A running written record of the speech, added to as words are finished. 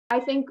I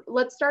think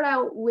let's start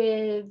out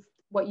with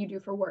what you do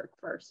for work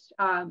first.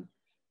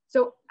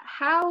 So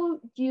how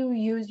do you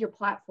use your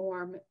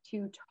platform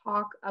to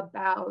talk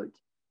about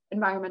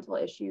environmental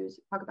issues,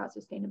 talk about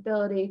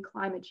sustainability,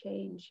 climate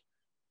change?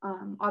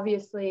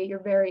 Obviously, you're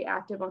very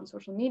active on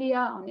social media,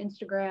 on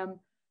Instagram.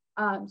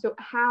 So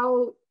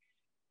how,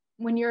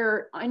 when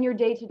you're on your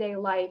day-to-day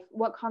life,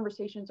 what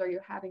conversations are you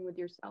having with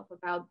yourself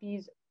about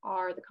these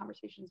are the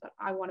conversations that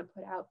I want to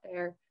put out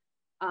there?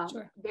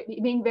 Sure.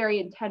 Being very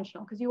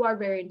intentional, because you are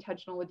very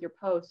intentional with your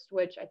posts,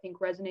 which I think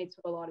resonates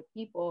with a lot of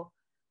people.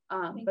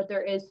 But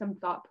there is some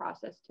thought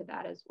process to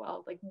that as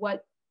well. Like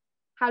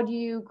how do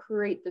you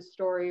create the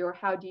story, or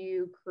how do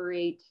you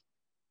create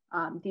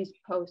these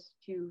posts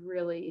to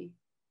really,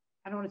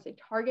 I don't want to say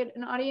target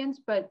an audience,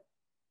 but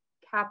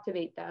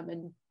captivate them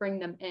and bring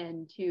them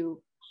in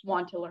to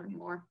want to learn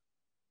more?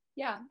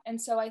 Yeah. And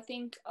so I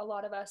think a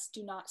lot of us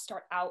do not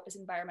start out as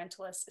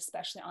environmentalists,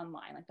 especially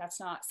online. Like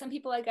that's not, some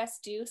people I guess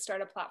do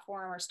start a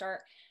platform or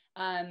start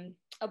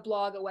a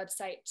blog, a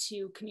website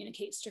to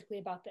communicate strictly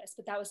about this,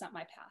 but that was not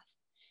my path.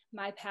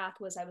 My path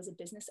was I was a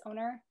business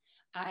owner.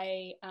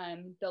 I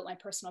built my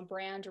personal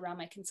brand around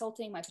my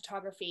consulting, my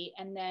photography,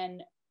 and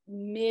then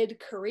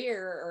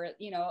mid-career, or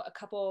a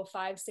couple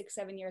 5, 6,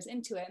 7 years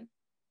into it,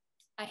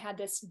 I had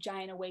this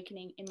giant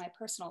awakening in my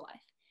personal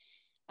life.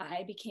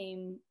 I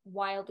became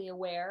wildly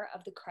aware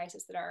of the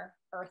crisis that our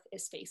earth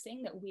is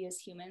facing, that we as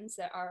humans,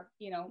 that our,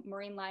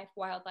 marine life,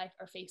 wildlife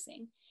are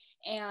facing.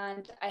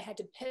 And I had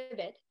to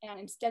pivot. And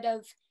instead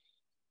of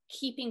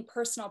keeping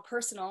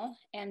personal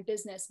and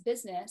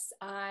business,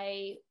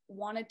 I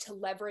wanted to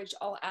leverage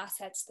all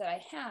assets that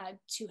I had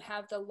to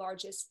have the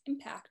largest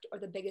impact or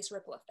the biggest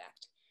ripple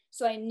effect.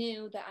 So I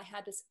knew that I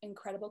had this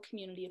incredible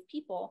community of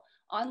people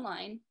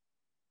online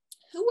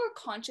who were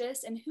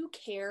conscious and who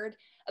cared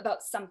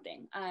about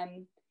something.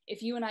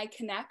 If you and I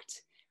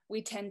connect,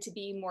 we tend to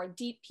be more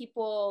deep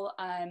people,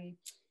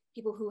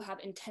 people who have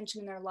intention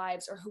in their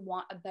lives or who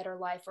want a better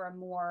life or a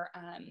more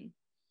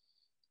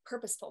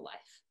purposeful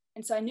life.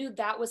 And so I knew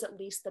that was at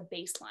least the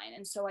baseline.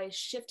 And so I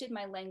shifted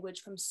my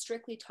language from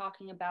strictly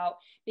talking about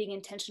being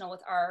intentional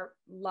with our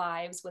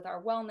lives, with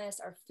our wellness,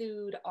 our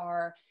food,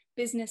 our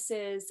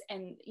businesses,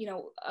 and,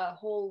 a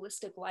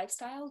holistic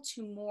lifestyle,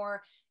 to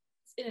more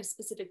in a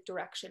specific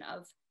direction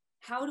of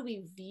how do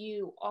we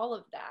view all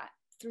of that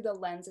through the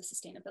lens of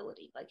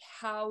sustainability? Like,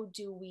 how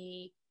do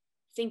we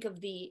think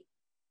of the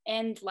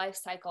end life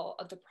cycle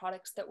of the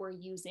products that we're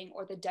using,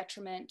 or the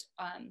detriment?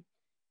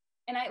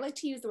 And I like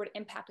to use the word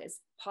impact as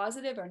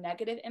positive or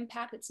negative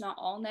impact. It's not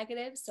all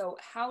negative. So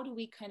how do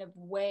we kind of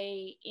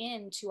weigh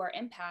into our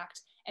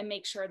impact and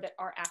make sure that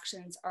our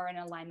actions are in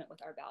alignment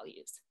with our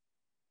values?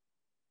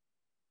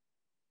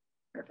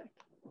 Perfect.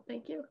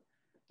 Thank you.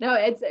 No,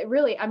 it's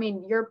really, I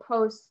mean, your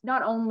posts,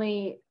 not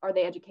only are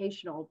they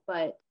educational,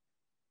 but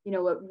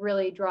what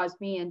really draws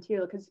me in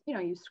too, because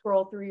you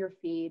scroll through your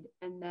feed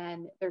and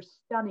then there's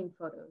stunning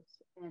photos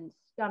and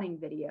stunning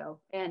video,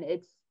 and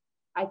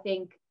I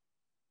think,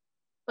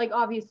 like,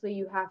 obviously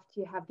you have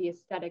to have the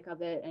aesthetic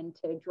of it and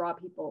to draw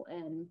people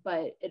in,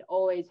 but it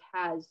always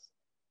has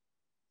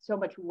so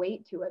much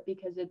weight to it,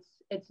 because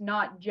it's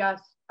not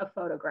just a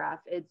photograph,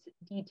 it's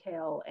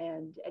detail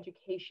and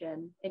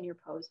education in your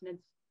post, and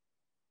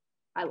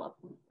I love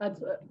them. That's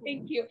it.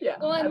 Thank you. Yeah.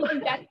 Well, I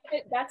mean,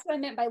 that's what I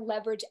meant by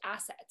leverage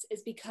assets,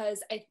 is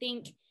because I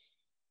think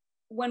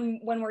when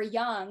we're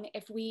young,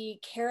 if we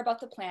care about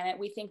the planet,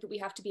 we think that we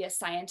have to be a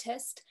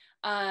scientist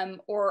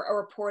or a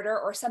reporter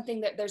or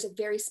something, that there's a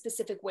very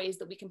specific ways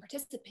that we can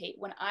participate,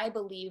 when I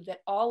believe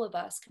that all of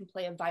us can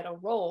play a vital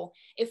role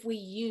if we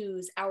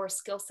use our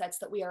skill sets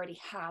that we already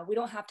have. We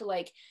don't have to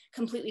like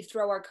completely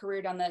throw our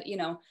career down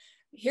the,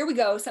 here we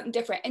go, something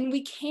different. And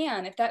we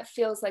can, if that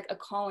feels like a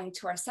calling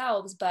to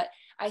ourselves, but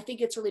I think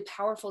it's really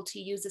powerful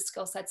to use the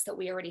skill sets that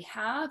we already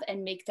have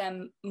and make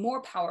them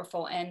more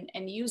powerful and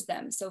use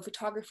them. So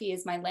photography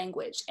is my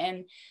language.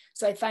 And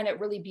so I find it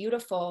really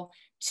beautiful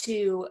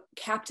to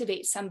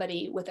captivate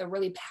somebody with a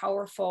really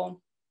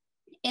powerful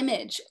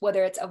image,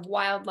 whether it's of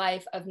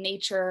wildlife, of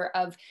nature,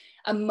 of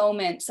a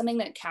moment, something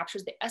that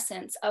captures the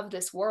essence of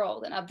this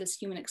world and of this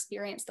human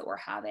experience that we're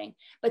having,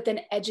 but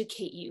then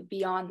educate you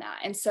beyond that.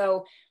 And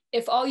so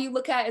if all you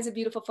look at is a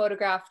beautiful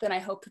photograph, then I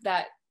hope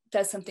that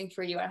does something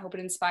for you. I hope it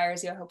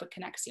inspires you. I hope it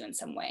connects you in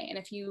some way. And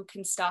if you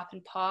can stop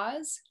and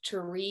pause to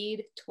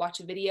read, to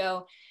watch a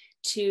video,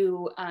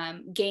 to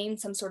gain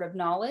some sort of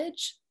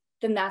knowledge,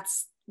 then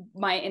that's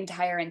my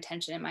entire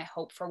intention and my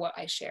hope for what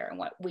I share and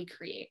what we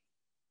create.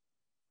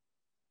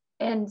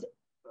 And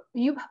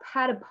you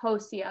had a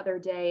post the other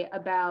day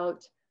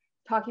about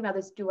talking about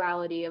this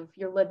duality of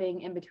you're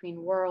living in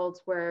between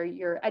worlds, where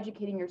you're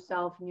educating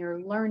yourself and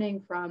you're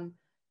learning from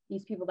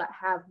these people that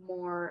have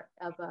more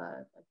of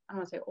a, I don't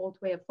want to say old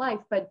way of life,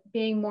 but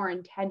being more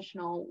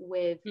intentional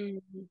with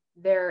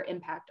their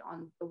impact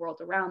on the world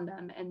around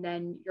them. And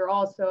then you're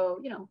also,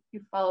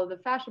 you follow the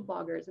fashion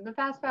bloggers and the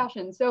fast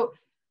fashion. So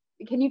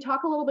can you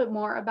talk a little bit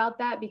more about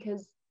that?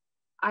 Because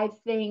I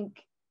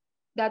think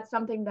that's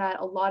something that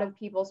a lot of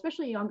people,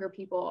 especially younger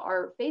people,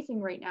 are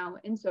facing right now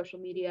in social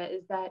media,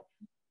 is that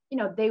you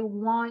know, they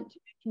want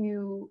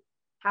to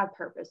have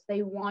purpose.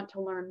 They want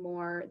to learn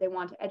more. They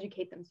want to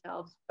educate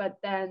themselves. But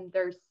then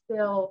there's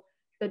still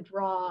the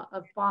draw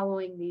of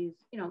following these,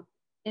 you know,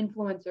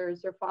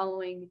 influencers or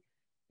following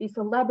these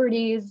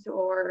celebrities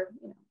or,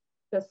 you know,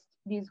 just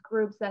these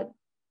groups that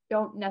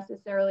don't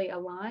necessarily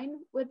align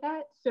with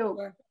that. So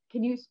Sure.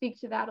 can you speak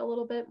to that a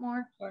little bit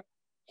more? Sure.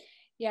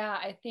 Yeah,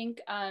 I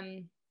think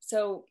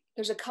so.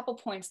 There's a couple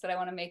points that I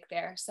want to make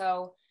there.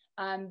 So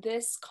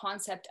this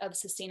concept of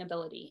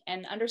sustainability,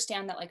 and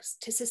understand that like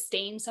to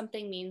sustain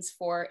something means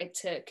for it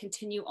to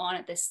continue on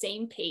at the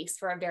same pace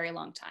for a very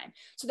long time.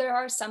 So there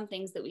are some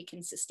things that we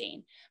can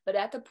sustain, but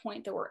at the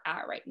point that we're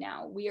at right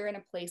now, we are in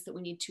a place that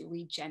we need to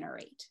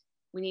regenerate.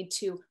 We need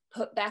to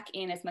put back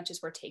in as much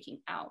as we're taking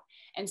out.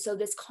 And so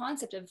this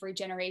concept of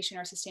regeneration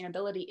or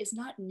sustainability is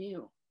not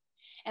new.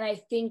 And I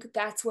think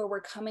that's where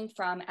we're coming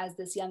from as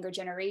this younger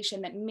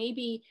generation, that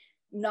maybe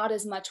not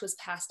as much was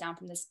passed down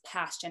from this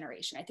past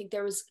generation. I think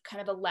there was kind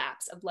of a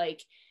lapse of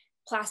like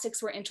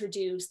plastics were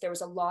introduced. There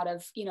was a lot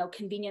of, you know,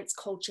 convenience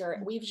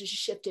culture. We've just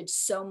shifted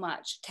so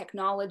much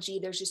technology.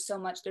 There's just so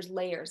much, there's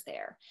layers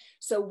there.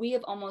 So we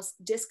have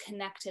almost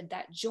disconnected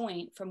that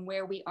joint from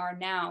where we are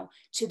now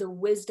to the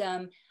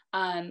wisdom.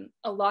 A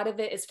lot of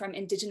it is from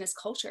indigenous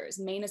cultures.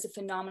 Maine is a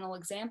phenomenal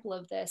example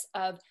of this,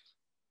 of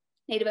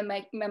Native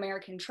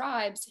American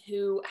tribes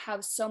who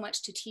have so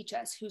much to teach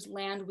us, whose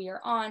land we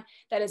are on,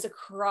 that is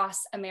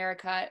across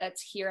America,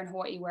 that's here in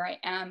Hawaii where I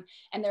am.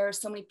 And there are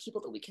so many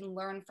people that we can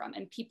learn from,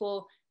 and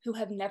people who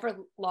have never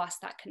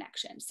lost that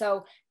connection.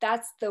 So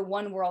that's the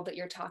one world that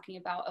you're talking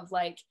about, of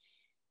like,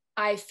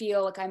 I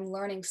feel like I'm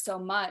learning so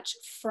much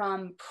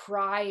from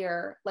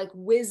prior like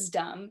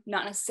wisdom,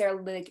 not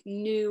necessarily like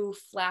new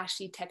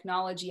flashy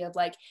technology of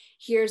like,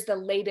 here's the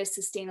latest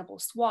sustainable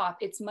swap.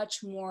 It's much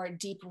more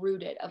deep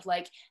rooted of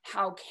like,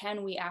 how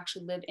can we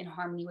actually live in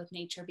harmony with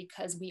nature,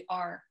 because we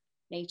are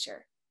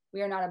nature.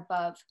 We are not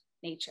above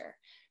nature.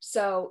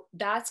 So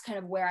that's kind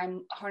of where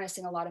I'm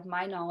harnessing a lot of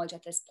my knowledge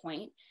at this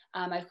point.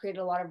 I've created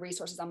a lot of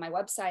resources on my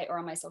website or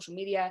on my social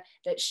media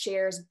that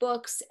shares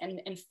books and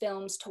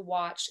films to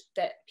watch,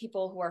 that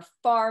people who are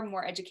far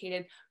more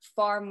educated,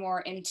 far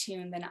more in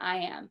tune than I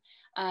am.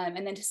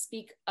 And then to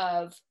speak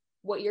of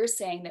what you're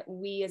saying, that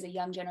we as a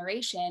young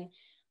generation,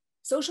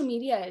 social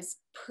media is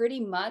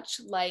pretty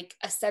much like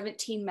a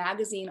 17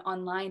 magazine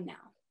online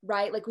now,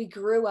 right? Like we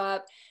grew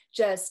up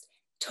just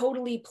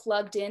totally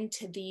plugged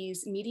into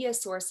these media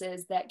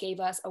sources that gave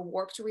us a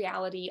warped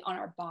reality on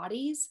our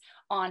bodies,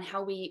 on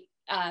how we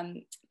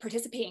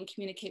participate and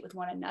communicate with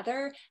one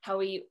another, how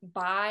we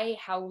buy,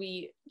 how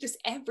we just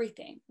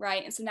everything,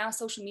 right? And so now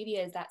social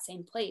media is that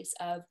same place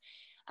of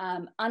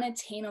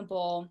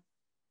unattainable,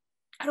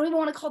 I don't even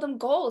want to call them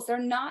goals. They're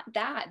not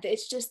that.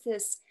 It's just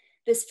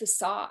this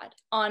facade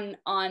on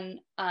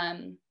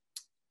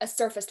a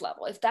surface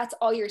level. If that's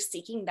all you're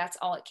seeking, that's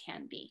all it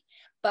can be.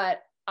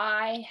 But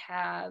I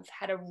have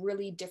had a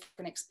really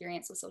different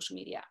experience with social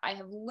media. I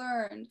have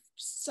learned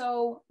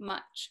so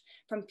much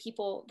from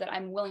people that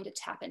I'm willing to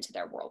tap into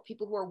their world,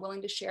 people who are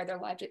willing to share their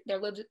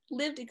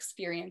lived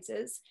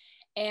experiences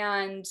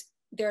and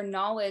their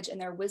knowledge and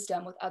their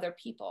wisdom with other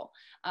people,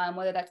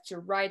 whether that's through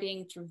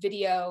writing, through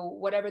video,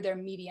 whatever their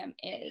medium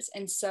is.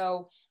 And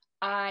so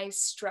I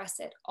stress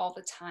it all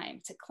the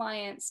time to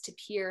clients, to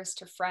peers,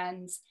 to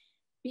friends.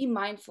 Be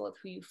mindful of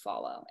who you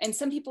follow. And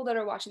some people that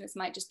are watching this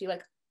might just be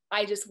like,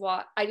 I just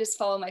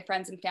follow my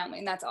friends and family,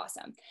 and that's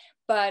awesome.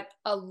 But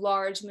a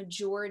large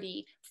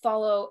majority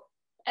follow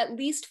at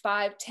least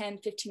 5, 10,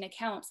 15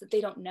 accounts that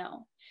they don't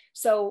know.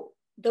 So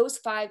those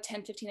 5,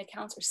 10, 15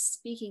 accounts are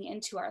speaking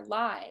into our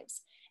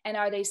lives. And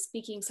are they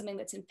speaking something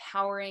that's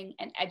empowering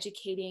and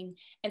educating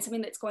and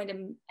something that's going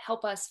to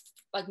help us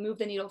like move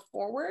the needle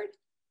forward?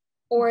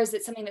 Or is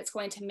it something that's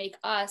going to make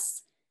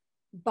us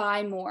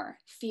buy more,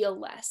 feel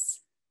less,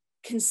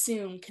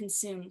 consume?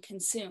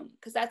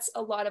 Because that's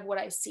a lot of what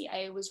I see.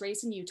 I was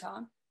raised in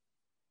Utah,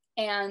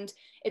 and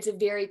it's a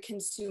very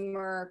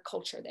consumer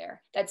culture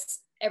there.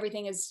 That's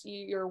everything is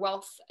your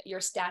wealth,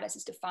 your status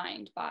is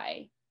defined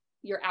by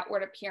your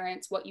outward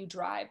appearance, what you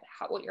drive,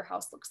 what your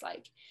house looks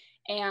like.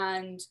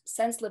 And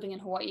since living in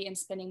Hawaii and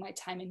spending my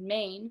time in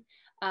Maine,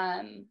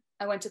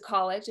 I went to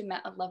college and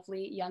met a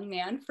lovely young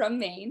man from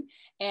Maine,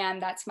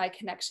 and that's my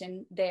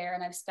connection there.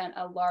 And I've spent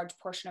a large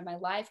portion of my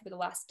life over the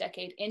last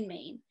decade in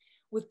Maine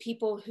with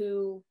people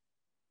who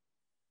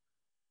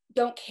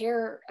don't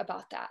care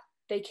about that.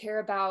 They care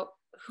about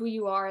who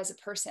you are as a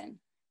person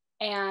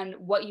and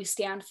what you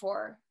stand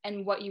for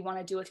and what you want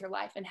to do with your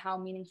life and how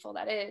meaningful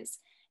that is.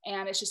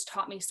 And it's just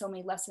taught me so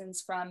many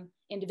lessons from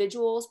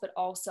individuals, but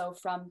also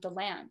from the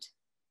land,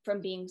 from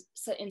being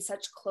in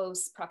such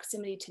close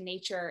proximity to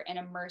nature and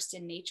immersed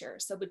in nature.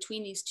 So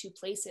between these two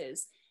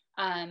places,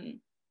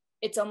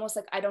 it's almost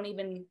like I don't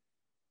even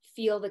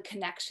feel the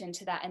connection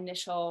to that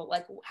initial,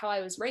 like how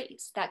I was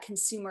raised, that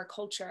consumer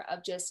culture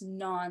of just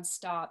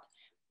nonstop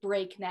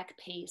breakneck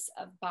pace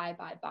of buy.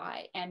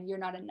 And you're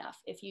not enough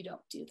if you don't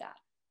do that.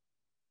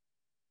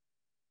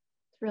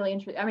 It's really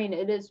interesting. I mean,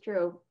 it is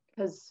true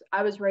because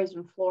I was raised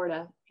in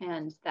Florida,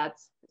 and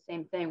that's the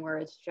same thing where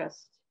it's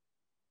just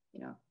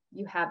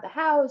you have the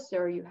house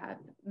or you have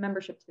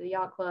membership to the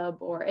yacht club,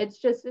 or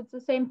it's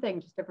the same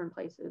thing, just different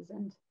places.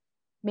 And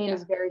Maine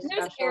is very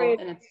special,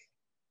 and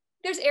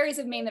there's areas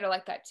of Maine that are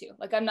like that too.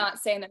 Like, I'm not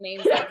saying that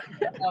Maine's like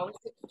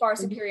far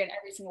superior in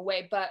every single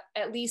way, but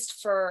at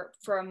least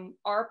from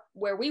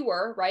where we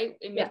were, right,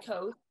 in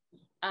mid-coast,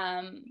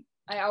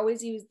 I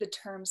always use the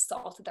term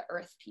salt of the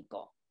earth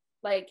people.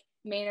 Like,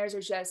 Mainers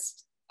are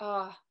just,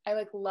 I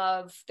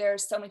love,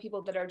 there's so many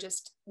people that are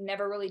just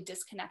never really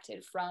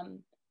disconnected from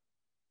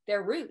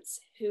their roots,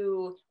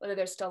 who, whether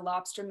they're still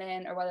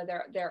lobstermen or whether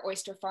they're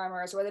oyster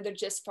farmers, or whether they're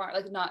just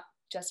not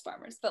just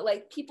farmers, but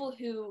like people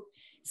who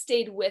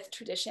stayed with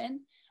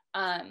tradition,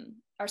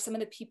 are some of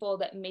the people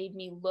that made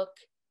me look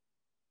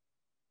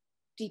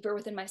deeper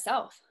within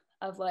myself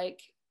of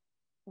like,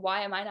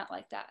 why am I not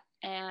like that?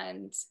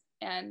 And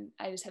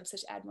I just have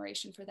such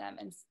admiration for them,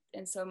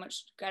 and so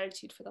much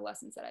gratitude for the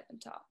lessons that I've been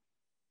taught.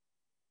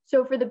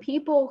 So for the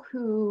people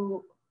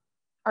who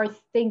are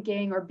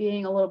thinking or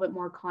being a little bit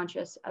more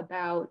conscious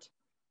about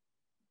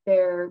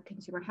their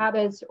consumer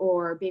habits,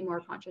 or being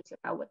more conscious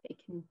about what they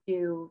can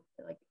do,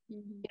 like,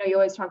 you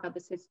always talk about the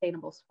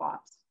sustainable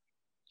swaps.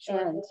 Sure.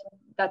 And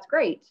that's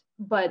great,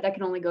 but that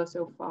can only go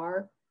so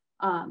far.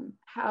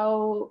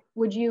 How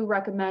would you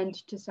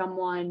recommend to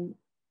someone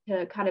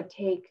to kind of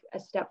take a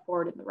step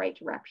forward in the right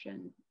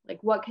direction?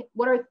 Like, what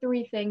are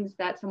 3 things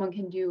that someone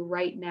can do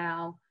right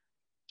now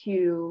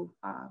to,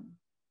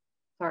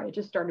 sorry, it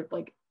just started,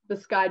 like, the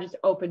sky just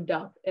opened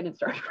up and it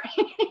started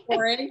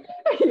raining.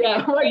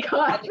 Yeah, oh my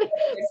God.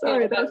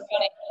 Sorry, that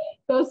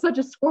was such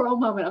a squirrel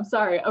moment. I'm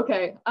sorry.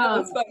 Okay.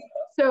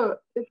 So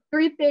the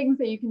 3 things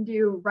that you can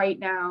do right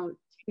now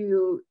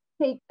to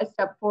take a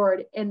step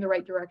forward in the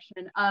right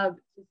direction of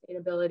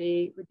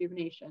sustainability,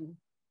 rejuvenation.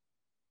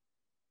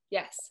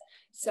 Yes.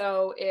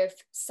 So if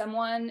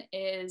someone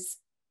is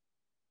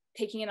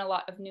taking in a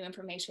lot of new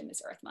information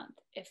this Earth Month,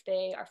 if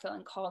they are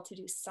feeling called to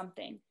do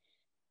something,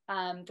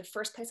 the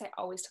first place I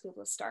always tell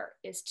people to start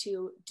is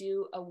to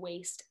do a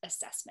waste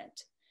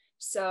assessment.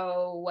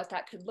 So what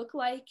that could look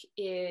like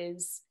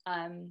is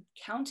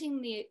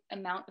counting the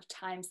amount of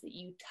times that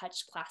you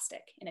touch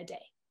plastic in a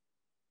day,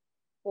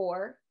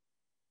 or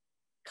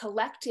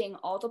collecting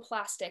all the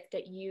plastic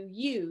that you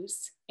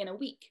use in a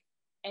week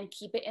and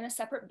keep it in a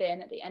separate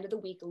bin at the end of the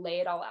week, lay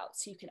it all out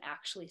so you can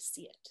actually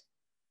see it.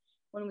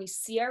 When we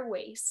see our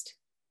waste,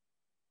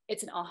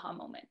 it's an aha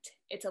moment.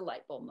 It's a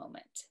light bulb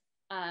moment.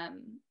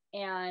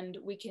 And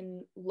we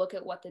can look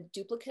at what the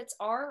duplicates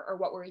are, or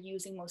what we're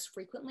using most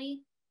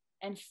frequently,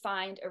 and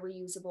find a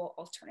reusable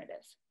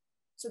alternative.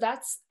 So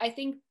that's, I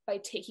think, by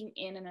taking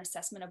in an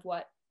assessment of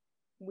what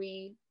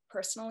we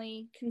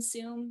personally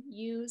consume,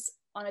 use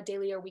on a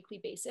daily or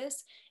weekly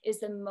basis, is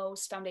the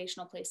most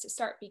foundational place to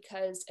start.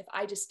 Because if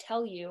I just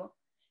tell you,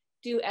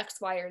 do X,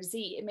 Y, or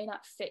Z, it may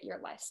not fit your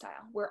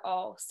lifestyle. We're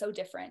all so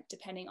different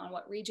depending on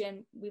what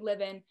region we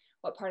live in,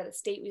 what part of the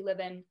state we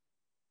live in.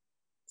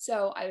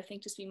 So I would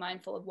think just be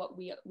mindful of what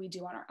we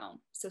do on our own.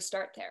 So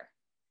start there.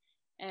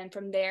 And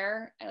from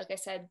there, like I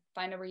said,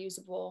 find a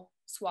reusable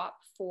swap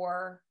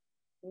for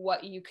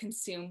what you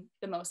consume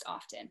the most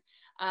often.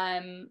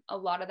 A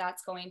lot of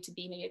that's going to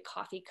be maybe a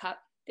coffee cup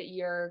that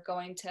you're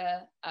going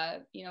to,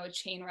 a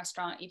chain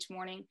restaurant each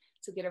morning.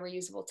 So get a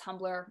reusable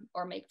tumbler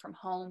or make from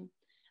home.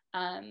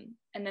 And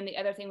then the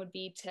other thing would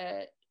be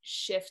to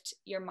shift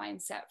your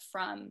mindset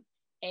from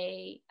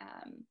a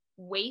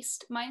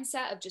waste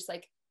mindset of just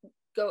like,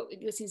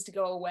 this needs to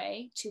go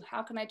away, to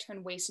how can I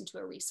turn waste into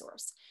a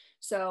resource?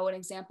 So an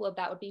example of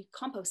that would be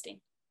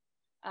composting.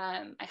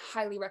 I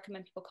highly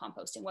recommend people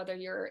composting, whether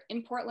you're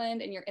in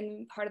Portland and you're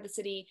in part of the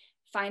city,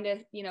 find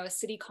a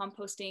city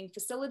composting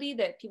facility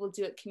that people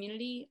do at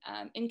community,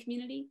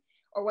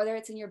 or whether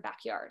it's in your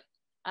backyard.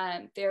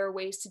 There are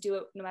ways to do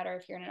it no matter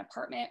if you're in an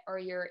apartment or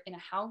you're in a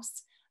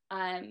house,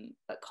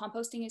 but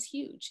composting is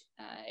huge.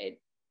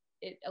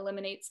 It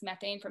eliminates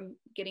methane from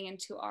getting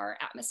into our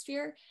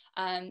atmosphere.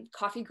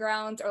 Coffee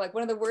grounds are like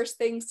one of the worst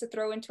things to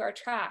throw into our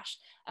trash,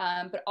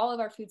 but all of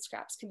our food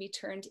scraps can be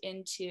turned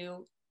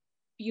into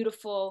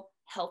beautiful,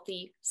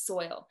 healthy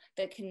soil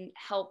that can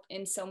help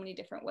in so many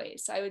different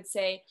ways. So I would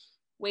say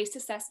waste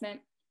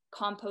assessment,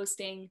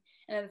 composting,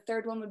 and then the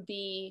third one would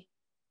be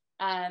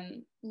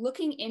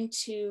looking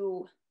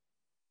into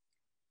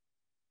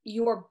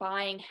your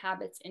buying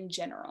habits in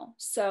general.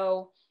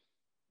 So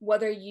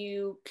whether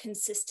you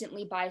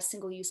consistently buy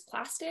single-use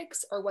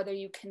plastics or whether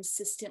you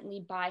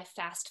consistently buy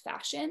fast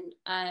fashion,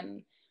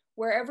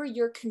 wherever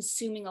you're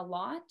consuming a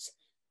lot,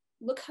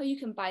 look how you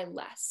can buy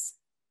less.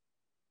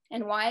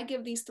 And why I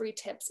give these 3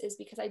 tips is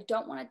because I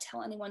don't want to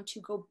tell anyone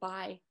to go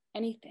buy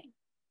anything.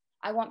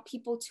 I want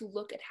people to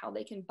look at how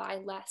they can buy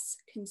less,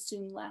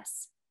 consume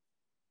less,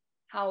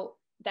 how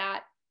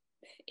that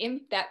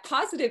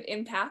positive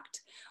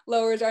impact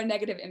lowers our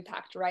negative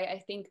impact, right?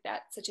 I think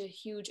that's such a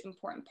huge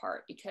important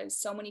part,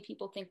 because so many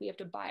people think we have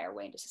to buy our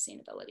way into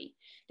sustainability.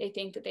 They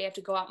think that they have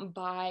to go out and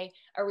buy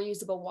a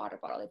reusable water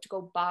bottle. They have to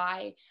go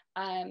buy,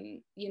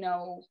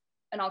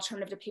 an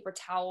alternative to paper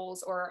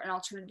towels or an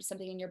alternative to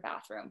something in your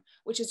bathroom,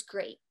 which is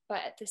great. But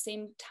at the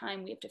same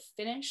time, we have to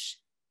finish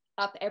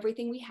up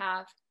everything we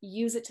have,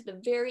 use it to the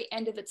very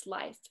end of its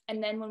life.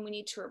 And then when we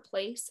need to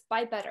replace,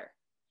 buy better,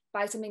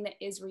 buy something that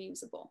is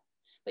reusable,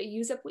 but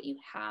use up what you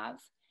have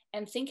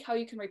and think how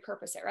you can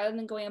repurpose it. Rather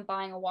than going and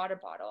buying a water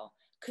bottle,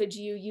 could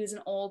you use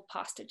an old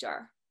pasta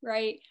jar,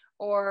 right?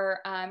 Or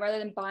rather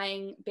than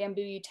buying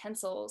bamboo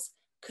utensils,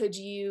 could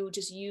you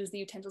just use the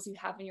utensils you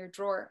have in your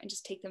drawer and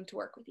just take them to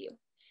work with you?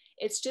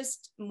 It's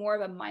just more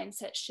of a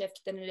mindset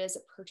shift than it is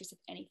a purchase of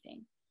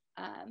anything.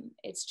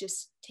 It's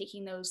just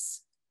taking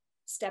those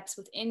steps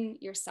within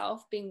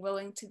yourself, being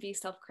willing to be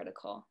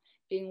self-critical,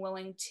 being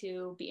willing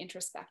to be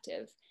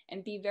introspective,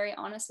 and be very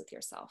honest with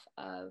yourself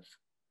of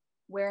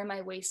where am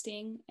I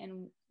wasting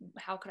and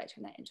how could I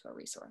turn that into a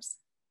resource?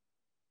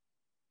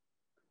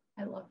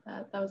 I love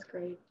that. That was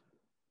great.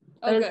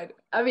 Oh, good.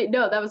 I mean,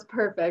 no, that was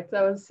perfect.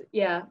 That was,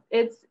 yeah,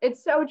 it's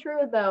so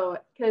true though.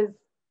 Cause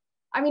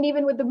I mean,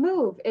 even with the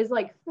move is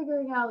like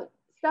figuring out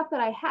stuff that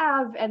I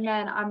have. And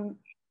then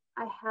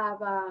I have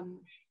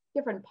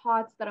different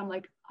pots that I'm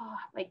like, oh,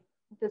 like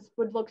this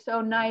would look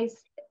so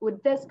nice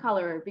with this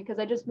color because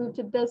I just moved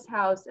to this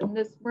house and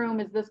this room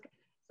is this.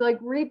 So like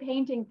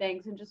repainting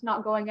things and just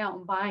not going out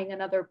and buying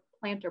another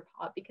planter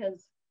pot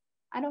because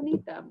I don't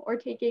need them, or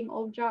taking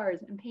old jars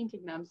and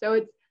painting them. So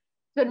it's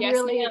been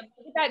really Look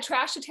at that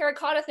trash to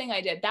terracotta thing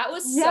I did. That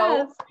was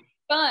yes. so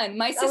fun.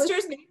 My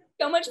sisters made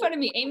so much fun of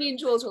me. Amy and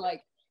Jules were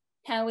like,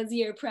 how was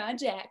your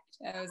project?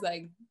 And I was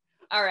like,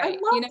 all right.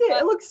 I loved it.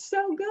 It looks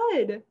so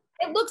good.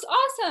 It looks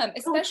awesome,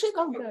 especially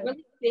so a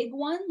really big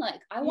one.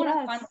 Like I want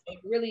to find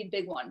a really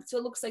big one. So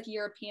it looks like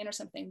European or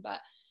something, but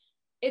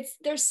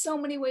there's so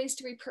many ways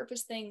to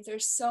repurpose things.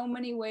 There's so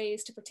many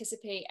ways to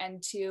participate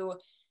and to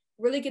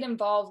really get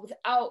involved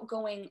without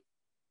going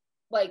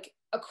like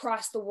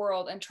across the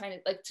world and trying to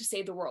like to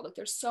save the world. Like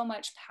there's so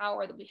much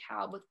power that we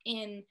have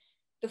within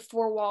the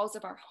four walls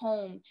of our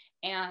home,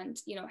 and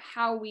you know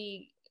how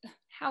we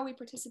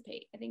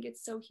participate. I think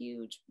it's so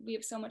huge. We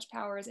have so much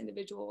power as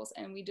individuals,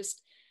 and we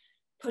just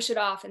push it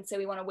off and say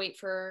we want to wait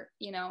for,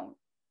 you know,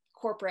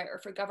 corporate or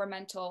for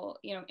governmental,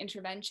 you know,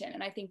 intervention.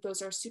 And I think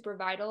those are super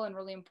vital and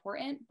really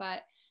important,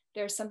 but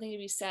there's something to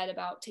be said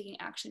about taking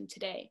action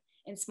today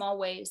in small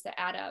ways that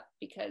add up,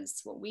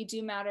 because what we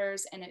do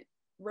matters, and it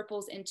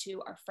ripples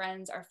into our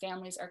friends, our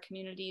families, our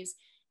communities,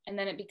 and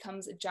then it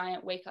becomes a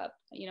giant wake up,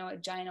 you know, a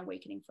giant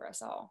awakening for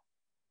us all.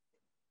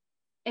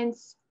 And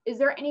is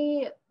there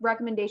any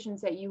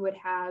recommendations that you would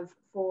have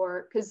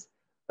for, because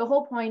the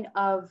whole point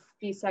of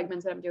these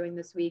segments that I'm doing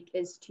this week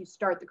is to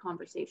start the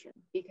conversation,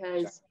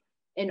 because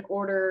in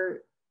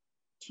order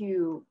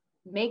to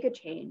make a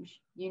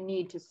change, you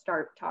need to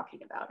start talking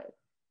about it.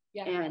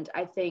 Yeah. And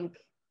I think,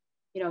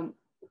 you know,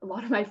 a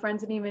lot of my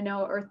friends didn't even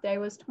know Earth Day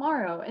was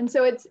tomorrow. And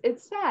so it's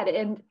sad.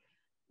 And,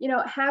 you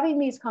know, having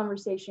these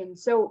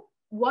conversations. So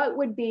what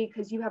would be,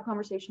 because you have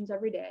conversations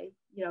every day,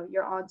 you know,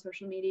 you're on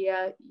social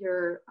media,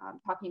 you're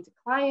talking to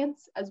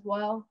clients as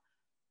well.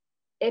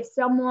 If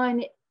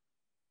someone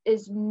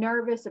is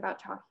nervous about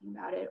talking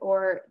about it,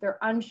 or they're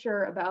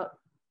unsure about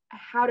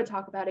how to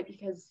talk about it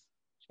because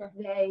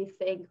they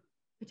think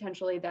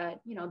potentially that,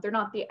 you know, they're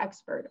not the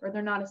expert, or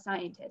they're not a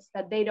scientist,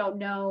 that they don't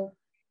know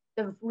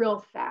the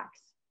real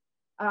facts.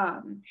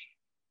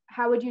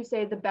 How would you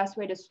say the best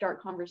way to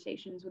start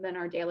conversations within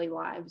our daily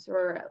lives,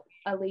 or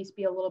at least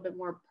be a little bit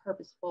more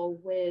purposeful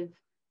with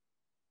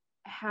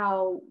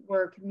how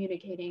we're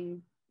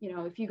communicating? You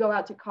know, if you go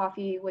out to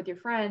coffee with your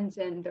friends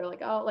and they're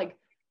like, oh, like,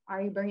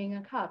 are you bringing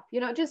a cup? You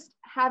know, just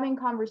having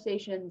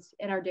conversations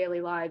in our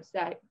daily lives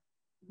that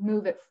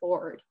move it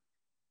forward.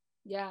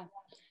 Yeah.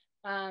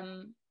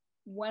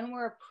 When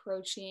we're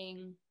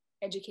approaching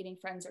educating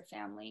friends or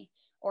family,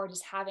 or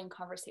just having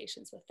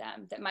conversations with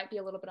them that might be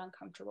a little bit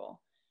uncomfortable,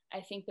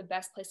 I think the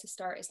best place to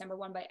start is, number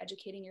one, by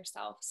educating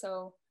yourself.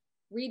 So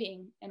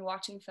reading and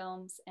watching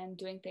films and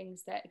doing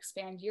things that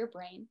expand your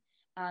brain,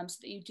 so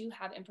that you do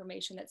have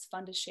information that's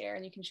fun to share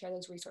and you can share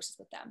those resources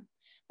with them.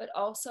 But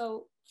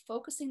also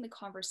focusing the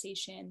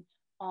conversation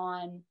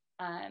on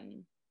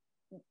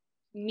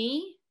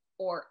me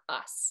or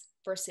us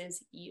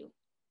versus you.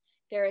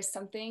 There is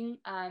something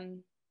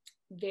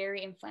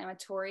very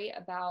inflammatory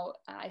about,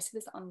 I see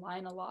this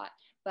online a lot,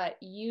 but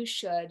you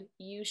should,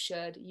 you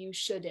should, you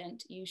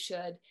shouldn't, you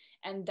should.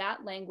 And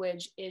that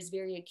language is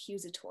very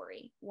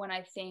accusatory, when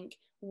I think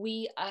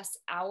we, us,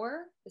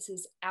 our, this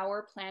is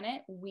our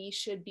planet, we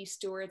should be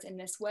stewards in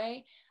this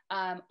way.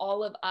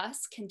 All of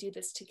us can do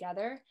this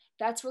together.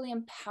 That's really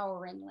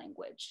empowering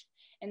language.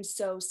 And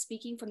so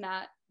speaking from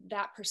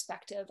that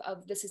perspective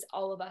of this is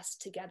all of us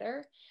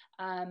together,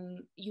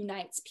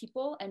 unites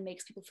people and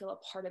makes people feel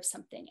a part of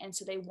something. And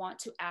so they want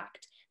to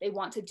act, they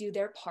want to do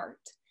their part,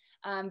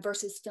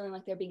 versus feeling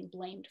like they're being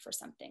blamed for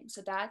something.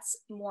 So that's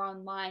more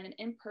online. And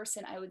in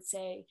person, I would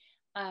say,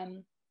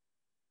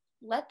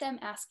 let them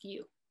ask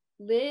you.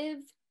 Live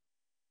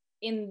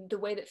in the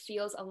way that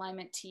feels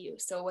alignment to you.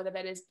 So whether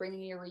that is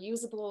bringing your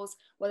reusables,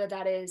 whether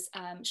that is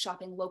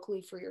shopping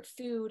locally for your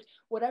food,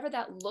 whatever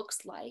that looks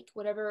like,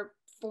 whatever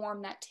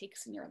form that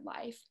takes in your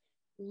life,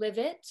 live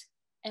it,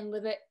 and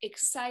live it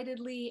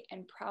excitedly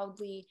and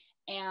proudly.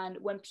 And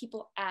when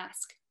people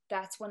ask,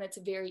 that's when it's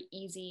a very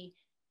easy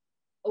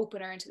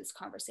opener into this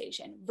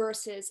conversation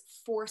versus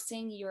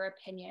forcing your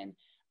opinion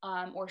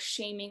or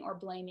shaming or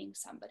blaming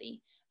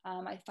somebody.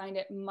 I find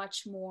it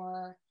much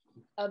more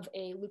of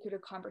a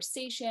lucrative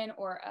conversation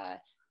or a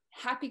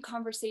happy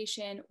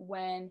conversation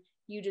when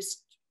you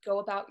just go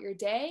about your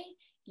day,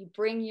 you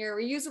bring your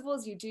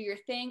reusables, you do your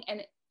thing,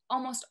 and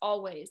almost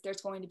always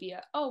there's going to be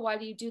a, oh, why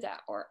do you do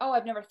that? Or, oh,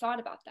 I've never thought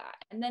about that.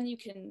 And then you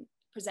can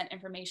present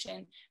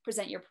information,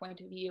 present your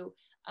point of view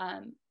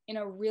in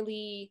a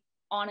really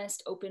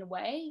honest, open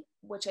way,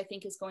 which I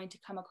think is going to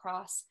come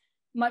across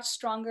much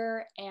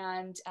stronger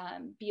and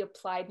be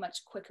applied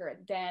much quicker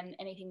than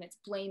anything that's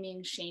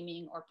blaming,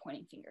 shaming, or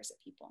pointing fingers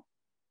at people.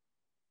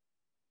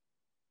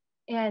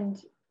 And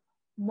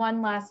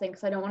one last thing,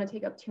 because I don't want to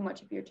take up too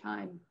much of your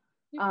time.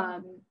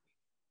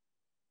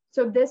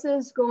 So this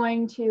is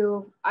going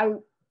to,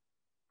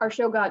 our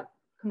show got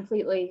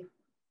completely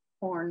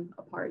torn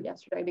apart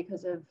yesterday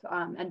because of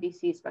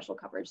NBC special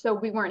coverage. So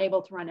we weren't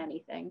able to run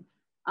anything.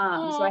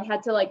 So I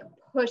had to like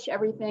push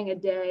everything a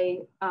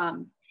day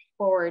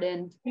forward.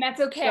 And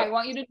that's okay. So, I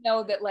want you to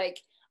know that like,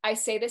 I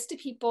say this to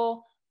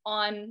people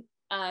on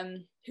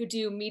who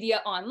do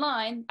media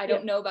online. I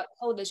don't know about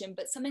television,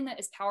 but something that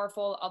is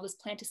powerful, I'll just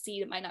plant a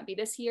seed. It might not be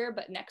this year,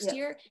 but next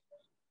year,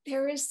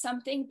 there is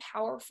something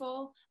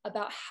powerful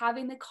about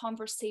having the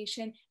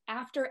conversation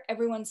after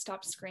everyone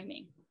stops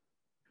screaming.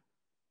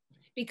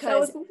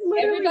 Because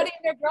everybody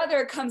and their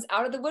brother comes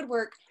out of the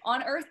woodwork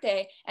on Earth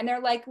Day and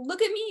they're like,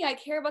 look at me, I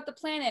care about the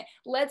planet.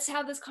 Let's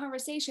have this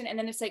conversation. And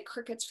then it's like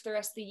crickets for the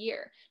rest of the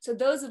year. So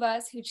those of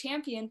us who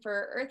champion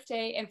for Earth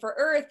Day and for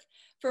Earth,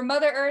 for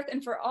Mother Earth,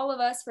 and for all of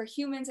us, for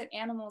humans and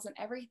animals and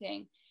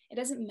everything, it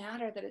doesn't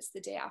matter that it's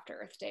the day after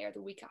Earth Day or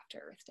the week after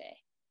Earth Day.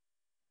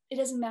 It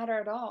doesn't matter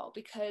at all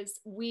because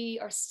we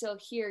are still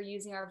here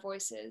using our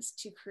voices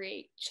to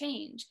create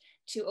change,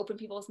 to open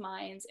people's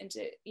minds and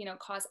to, you know,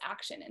 cause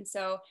action. And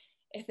so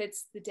if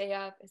it's the day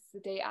of, it's the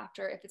day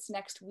after, if it's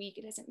next week,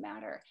 it doesn't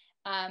matter.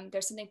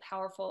 There's something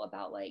powerful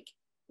about like,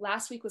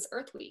 last week was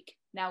Earth Week,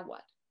 now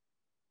what?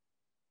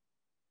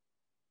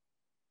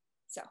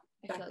 So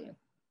I feel you.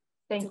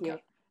 Thank you.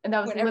 And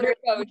that was whenever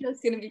literally it goes,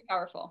 it's going to be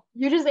powerful.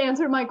 You just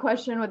answered my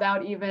question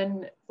without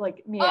even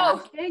like me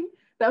asking.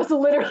 That was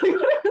literally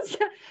what I was.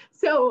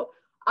 So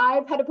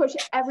I've had to push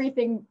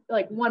everything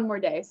like one more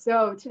day.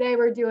 So today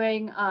we're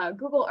doing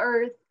Google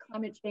Earth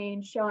climate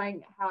change,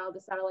 showing how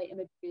the satellite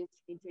imagery is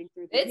changing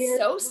through the years. It's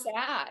so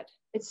sad.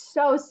 It's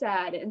so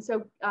sad. And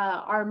so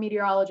our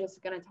meteorologist is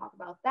going to talk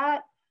about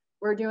that.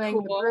 We're doing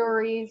the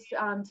breweries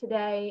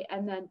today.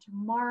 And then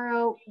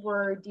tomorrow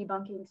we're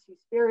debunking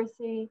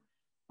Seaspiracy,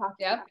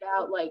 talking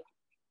about like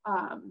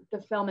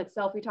the film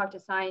itself. We talked to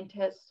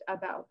scientists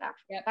about the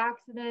actual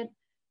accident.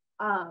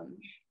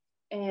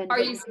 And are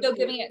you still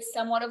giving it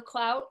somewhat of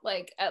clout,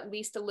 like at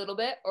least a little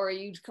bit, or are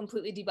you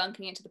completely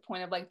debunking it to the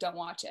point of like, don't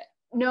watch it?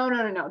 No.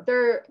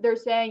 They're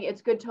saying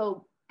it's good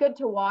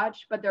to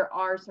watch, but there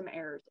are some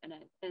errors in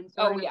it. And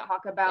so we're gonna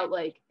talk about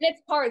like, and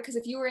it's hard because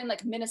if you were in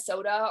like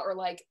Minnesota or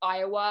like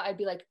Iowa, I'd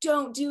be like,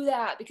 don't do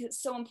that because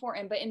it's so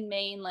important. But in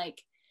Maine,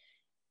 like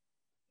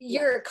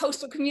you're a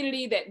coastal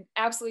community that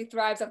absolutely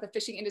thrives off the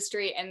fishing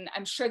industry. And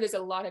I'm sure there's a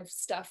lot of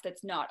stuff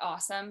that's not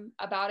awesome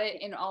about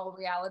it in all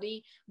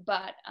reality,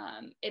 but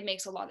it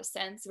makes a lot of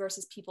sense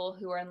versus people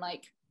who are in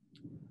like,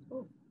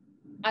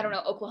 I don't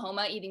know,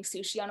 Oklahoma eating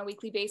sushi on a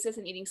weekly basis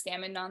and eating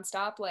salmon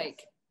nonstop.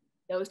 Like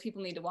those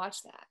people need to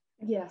watch that.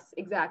 Yes,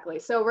 exactly.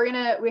 So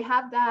we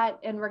have that,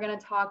 and we're going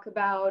to talk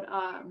about,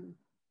 I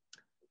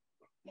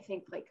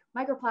think like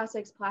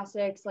microplastics,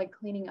 plastics, like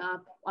cleaning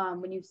up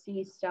when you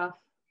see stuff,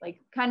 like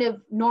kind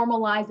of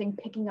normalizing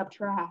picking up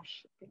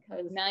trash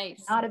because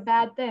it's not a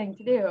bad thing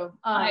to do.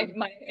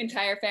 My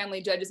entire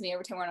family judges me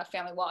every time we're on a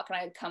family walk and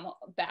I come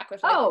back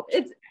with like,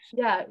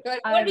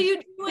 what are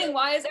you doing?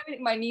 Why is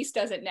everything? My niece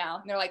does it now.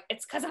 And they're like,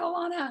 it's because of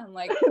Elana. I'm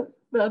like,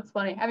 that's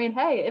funny. I mean,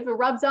 hey, if it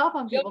rubs off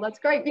on people, that's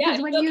great.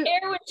 Because when you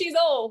care when she's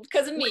old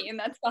because of me, and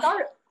that's fine.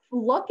 Start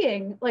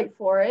looking like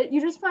for it,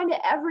 you just find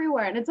it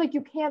everywhere. And it's like,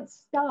 you can't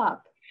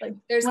stop. Like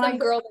there's some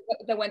girl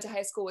that went to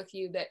high school with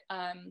you that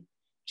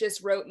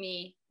just wrote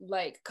me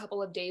like a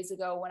couple of days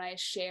ago when I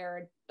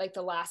shared like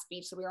the last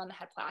beach that we were on that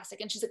had plastic,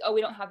 and she's like, oh, we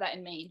don't have that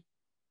in Maine.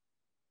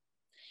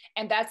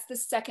 And that's the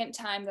second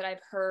time that I've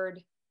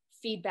heard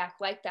feedback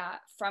like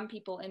that from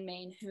people in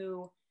Maine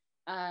who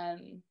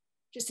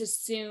just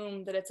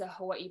assume that it's a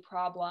Hawaii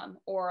problem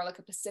or like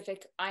a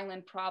Pacific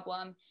Island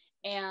problem.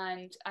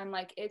 And I'm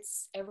like,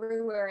 it's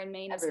everywhere in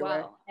Maine as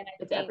well. And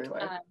I think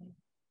everywhere.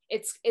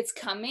 It's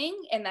coming,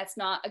 and that's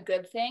not a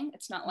good thing.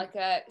 It's not like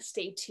a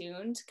stay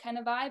tuned kind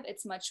of vibe.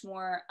 It's much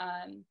more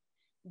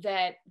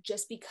that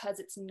just because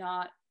it's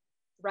not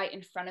right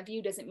in front of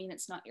you doesn't mean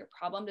it's not your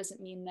problem,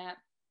 doesn't mean that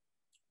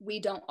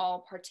we don't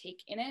all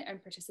partake in it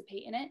and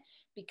participate in it,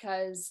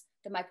 because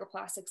the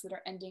microplastics that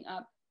are ending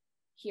up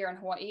here in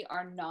Hawaii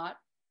are not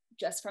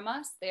just from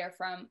us. They are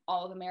from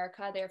all of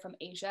America. They're from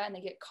Asia, and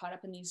they get caught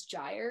up in these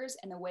gyres,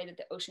 and the way that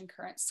the ocean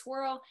currents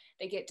swirl,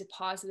 they get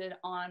deposited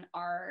on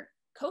our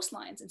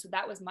coastlines. And so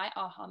that was my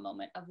aha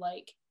moment of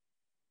like,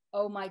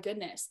 oh my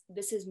goodness,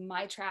 this is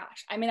my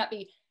trash. I may not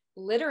be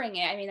littering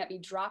it, I may not be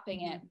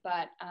dropping it,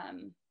 but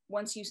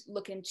once you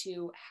look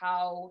into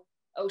how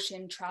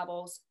ocean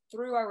travels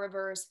through our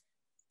rivers,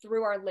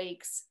 through our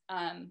lakes,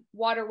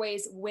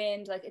 waterways,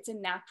 wind, like it's a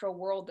natural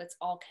world that's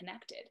all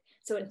connected.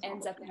 So it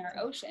ends up in our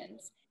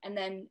oceans, and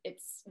then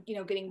it's, you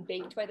know, getting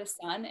baked by the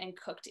sun and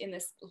cooked in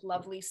this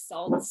lovely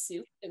salt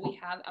soup that we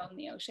have out in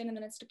the ocean, and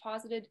then it's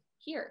deposited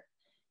here.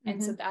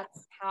 And so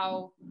that's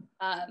how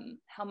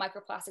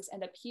microplastics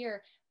end up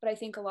here. But I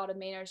think a lot of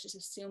Mainers just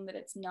assume that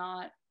it's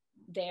not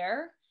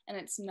there and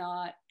it's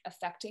not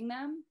affecting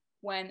them,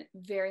 when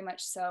very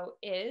much so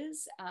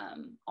is.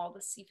 All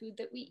the seafood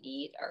that we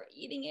eat are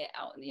eating it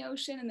out in the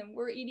ocean, and then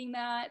we're eating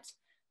that.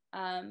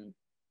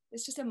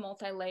 It's just a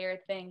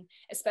multi-layered thing,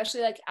 especially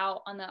like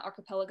out on the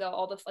archipelago,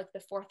 all the like the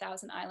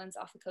 4,000 islands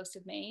off the coast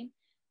of Maine.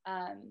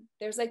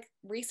 There's like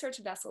research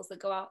vessels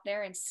that go out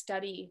there and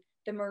study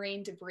the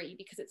marine debris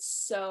because it's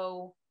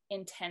so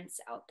intense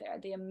out there.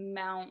 The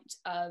amount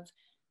of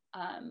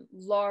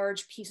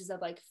large pieces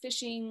of like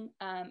fishing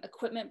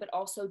equipment, but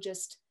also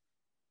just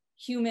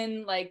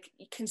human like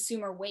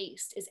consumer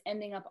waste is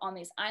ending up on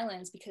these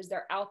islands because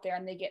they're out there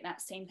and they get in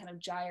that same kind of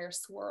gyre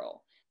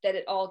swirl that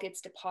it all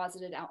gets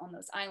deposited out on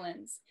those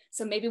islands.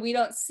 So maybe we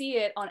don't see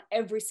it on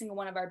every single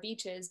one of our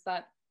beaches,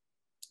 but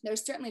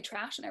there's certainly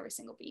trash on every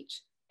single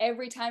beach.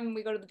 Every time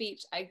we go to the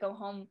beach, I go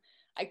home,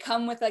 I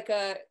come with like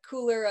a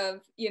cooler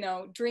of, you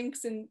know,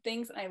 drinks and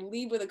things, and I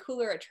leave with a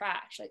cooler of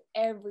trash, like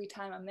every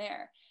time I'm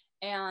there.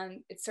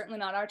 And it's certainly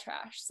not our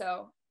trash.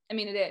 So, I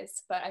mean, it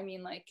is, but I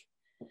mean, like,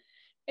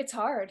 it's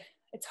hard.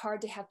 It's hard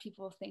to have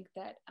people think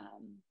that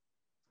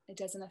it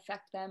doesn't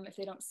affect them if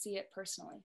they don't see it personally.